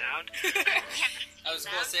that sound? I was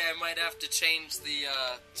going to say I might have to change the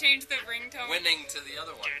ringtone. Winning to the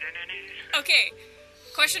other one. Okay.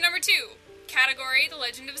 Question number 2. Category, The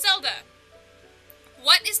Legend of Zelda.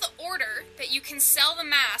 What is the order that you can sell the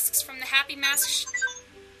masks from the Happy Mask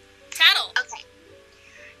Tattle? Okay.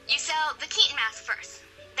 You sell the Keaton mask first.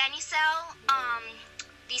 Then you sell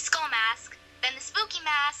the skull mask, then the spooky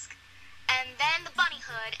mask, and then the bunny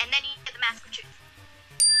hood, and then you get the mask of truth.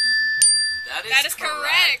 That is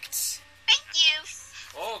correct. Thank you.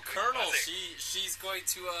 Oh, Colonel, she's going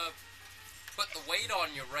to put the weight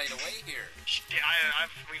on you right away here.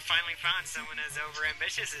 We finally found someone as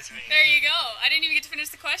overambitious as me. There you go. I didn't even get to finish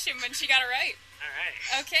the question when she got it right. All right.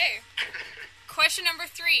 Okay. Question number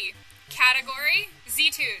 3. Category,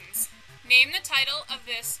 Z-Tunes. Name the title of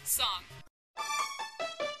this song.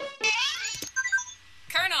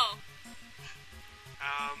 Colonel.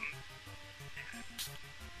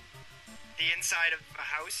 The Inside of a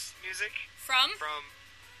House music. From? From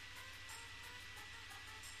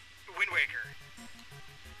Wind Waker.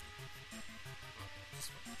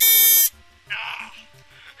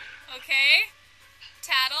 Okay.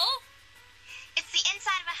 Tattle? It's the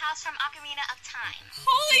inside of a house from Ocarina of Time.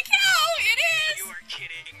 Holy cow, it is! You are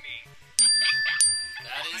kidding me.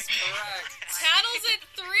 That is correct. Tattle's at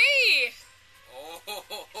 3. Oh.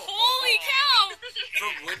 Holy cow!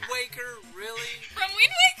 From Wind Waker? Really? From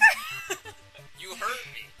Wind Waker? You hurt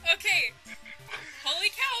me. Okay. Holy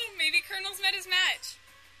cow, maybe Colonel's met his match.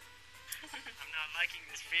 I'm not liking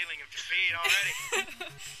this feeling of defeat already.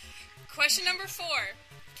 Question number 4.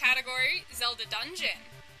 Category, Zelda Dungeon.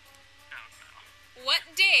 Oh, no. What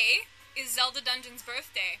day is Zelda Dungeon's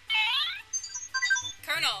birthday?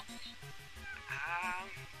 Colonel.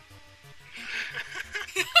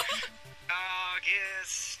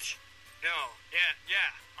 August. No.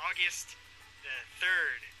 Yeah. August the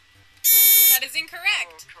 3rd. That is incorrect.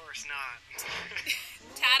 Oh, of course not.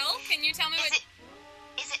 Tattle, can you tell me what...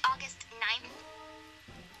 Is it August 9th?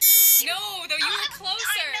 No, though you were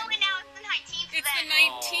closer. I know it now. It's the It's then. the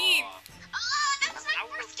 19th. Oh, that's my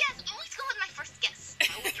first guess. Always go with my first guess. I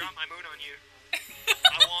will drop my moon on you.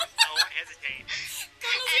 I won't hesitate.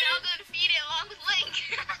 And I'll go defeat it along with Link.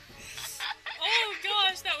 Oh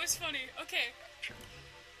gosh, that was funny. Okay.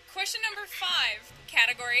 Question number 5.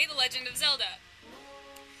 Category: The Legend of Zelda.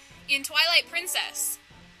 In Twilight Princess,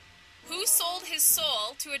 who sold his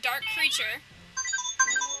soul to a dark creature?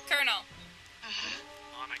 Colonel.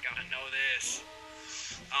 Oh, I gotta know this.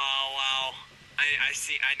 Oh, wow. I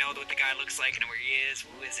see. I know what the guy looks like. I know where he is.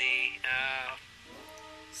 Who is he?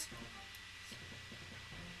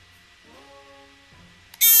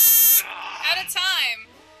 Out of time.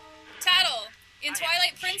 Tattle. In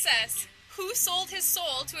Twilight Princess, who sold his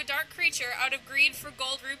soul to a dark creature out of greed for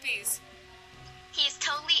gold rupees? He's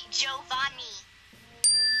totally Giovanni.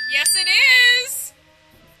 Yes, it is.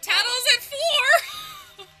 Tattle's at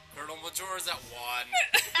 4. Colonel Majora's at 1.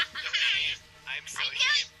 I'm so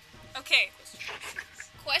ashamed. Okay.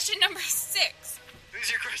 Question number 6. Who's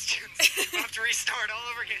your questions? We'll have to restart all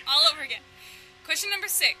over again. All over again. Question number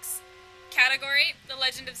 6. Category: The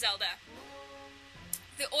Legend of Zelda.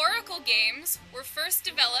 The Oracle games were first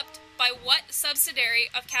developed by what subsidiary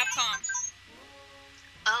of Capcom?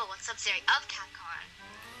 Oh, what subsidiary of Capcom?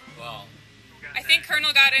 Well, I think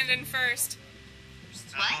Colonel got it in first.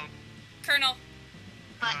 What? Colonel.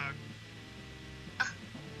 What? I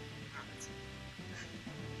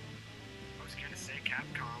was gonna say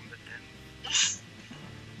Capcom, but then...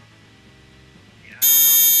 Yeah, I don't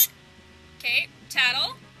know. Okay,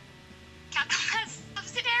 Tattle. Capcom has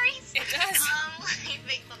subsidiaries? It does.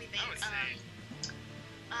 Let me think.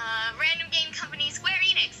 Random Game Company, Square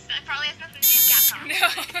Enix. That probably has nothing to do with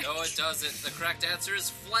Capcom. no, it doesn't. The correct answer is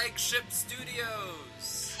Flagship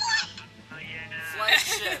Studios. Oh, yeah.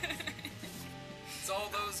 Flagship. It's all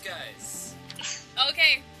those guys.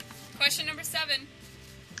 Okay, question number 7.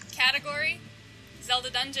 Category: Zelda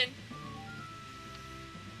Dungeon.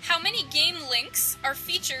 How many game links are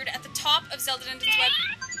featured at the top of Zelda Dungeon's web?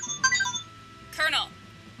 Colonel.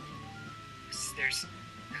 There's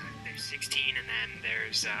 16, and then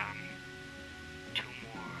there's 2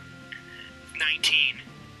 more. 19.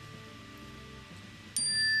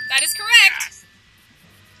 That is correct.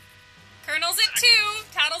 Colonel's at 2.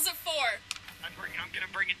 Tattle's at 4. I'm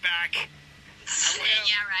gonna bring it back. I will.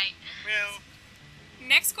 Yeah, right. Will.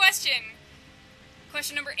 Next question.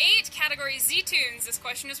 Question number 8. Category: Z-Tunes. This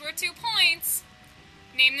question is worth 2 points.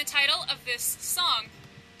 Name the title of this song.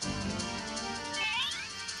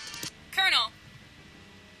 Colonel.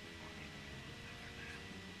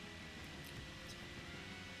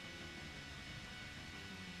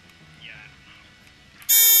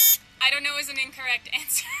 I don't know is an incorrect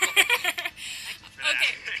answer.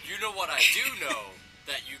 Okay. You know what I do know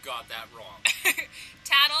that you got that wrong.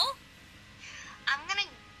 Tattle? I'm gonna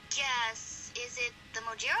guess, is it the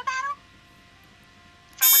Mojiro battle?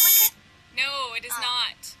 From Wind Waker? No, it is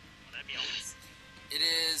not. Well, that'd be always... It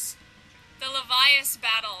is The Levias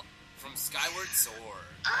battle. from Skyward Sword.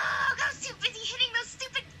 Oh, I was too busy hitting those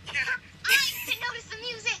stupid eyes to notice the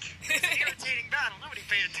music. It's an irritating battle. Nobody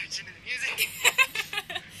paid attention to the music.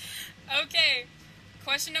 Okay.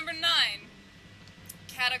 Question number 9.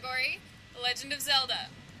 Category: The Legend of Zelda.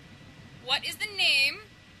 What is the name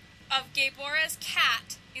of Gabora's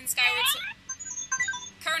cat in Skyward Sword?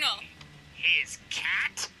 Colonel. His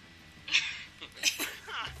cat?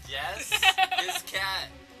 Yes, his cat.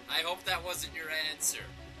 I hope that wasn't your answer.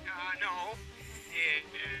 No.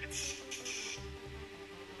 It's...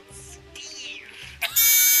 Steve.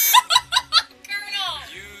 Colonel.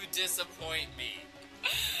 You disappoint me.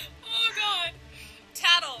 Oh God.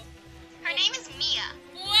 Tattle. Her name is Mia.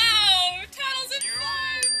 Wow. Tattle's at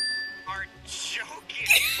 5. Are joking.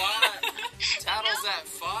 5. Tattle's at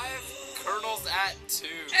 5. Colonel's at 2.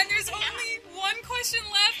 And there's only one question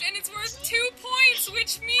left, and it's worth 2 points,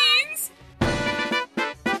 which means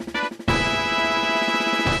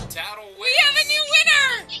Tattle wins. we have a new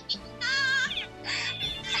winner.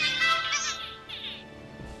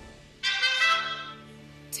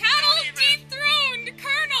 Tattle dethroned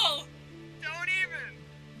Colonel. Don't even.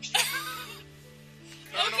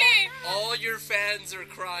 Colonel, Okay. all your fans are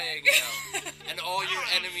crying now, and all your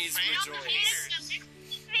enemies rejoice.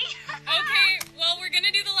 Okay, well, we're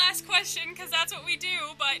gonna do the last question, because that's what we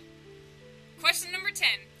do, but... Question number 10.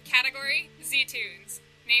 Category: Z-Tunes.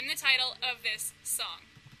 Name the title of this song.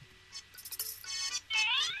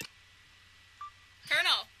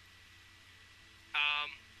 Colonel.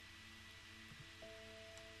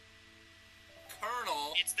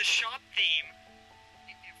 Colonel. It's the shop theme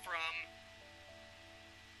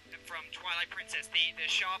from Twilight Princess. The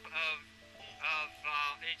shop of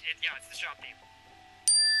yeah, it's the shop theme.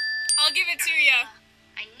 I'll give it to you.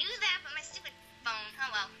 I knew that, but my stupid phone. Oh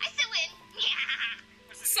well. I still win. Yeah.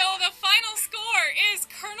 So the final score is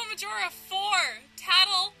Colonel Majora 4,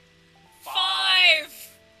 Tattle 5.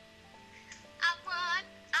 I won.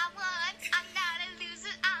 I'm not a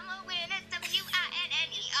loser. I'm a winner.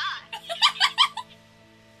 W-I-N-N-E-R.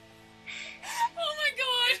 Oh my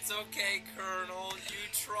god. It's okay, Colonel. You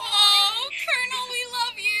tried. Oh, Colonel, we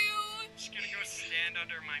love you. Just gonna go stand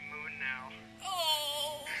under my moon now.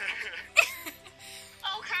 Oh.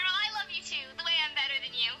 Oh, Colonel, I love you too. The way I'm better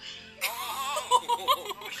than you.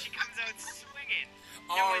 Oh, she comes out swinging.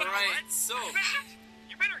 All right, so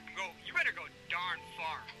You better go darn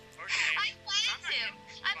far. Okay. I planned to.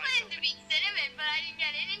 I planned to beat Cinnamon, but I didn't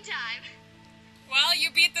get in time. Well,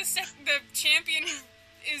 you beat the champion who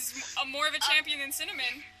is more of a champion than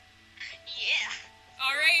Cinnamon. Yeah.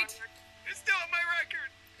 All right. It's still on my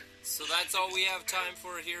record. So that's all we have time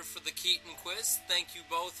for here for the Keaton quiz. Thank you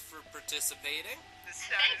both for participating. The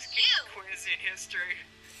saddest quiz in history.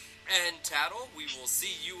 And Tattle, we will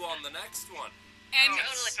see you on the next one. And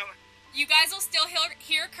you guys will still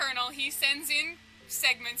hear Colonel. He sends in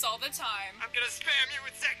segments all the time. I'm gonna spam you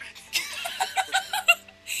with segments.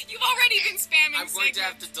 You've already been spamming I'm going segments. to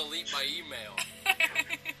have to delete my email.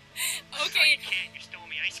 Okay. You stole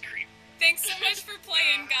me ice cream. Thanks so much for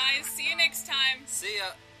playing, guys. See you next time. See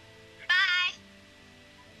ya. Bye.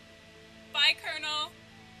 Bye, Colonel.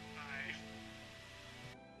 Bye.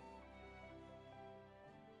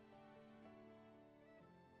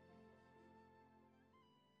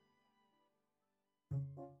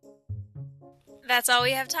 That's all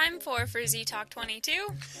we have time for Z Talk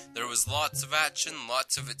 22. There was lots of action,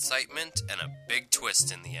 lots of excitement, and a big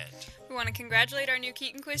twist in the end. We want to congratulate our new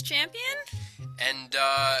Keaton Quiz champion. And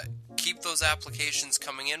keep those applications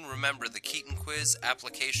coming in. Remember, the Keaton Quiz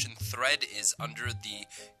application thread is under the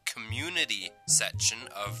community section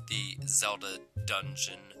of the Zelda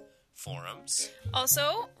Dungeon forums.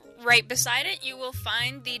 Also, right beside it, you will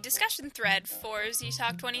find the discussion thread for Z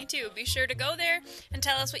Talk 22. Be sure to go there and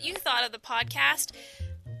tell us what you thought of the podcast.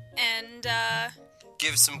 And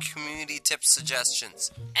give some community tip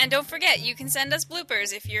suggestions. And don't forget, you can send us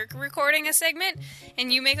bloopers. If you're recording a segment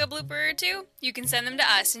and you make a blooper or two, you can send them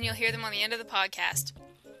to us and you'll hear them on the end of the podcast.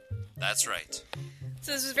 That's right.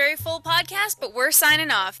 So this was a very full podcast, but we're signing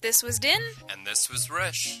off. This was Din. And this was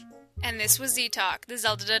Rish. And this was Z Talk, the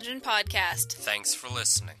Zelda Dungeon podcast. Thanks for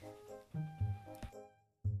listening.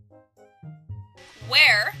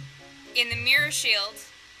 Where, in the mirror shield...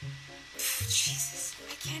 Jesus,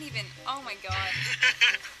 I can't even... Oh my god.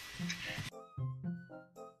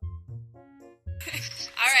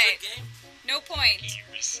 Alright, no point.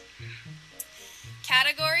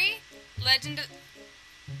 Category, Legend of...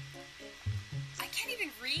 I can't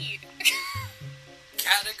even read.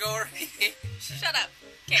 Category? Shut up.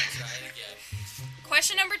 Okay. Try it again.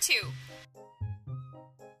 Question number 2.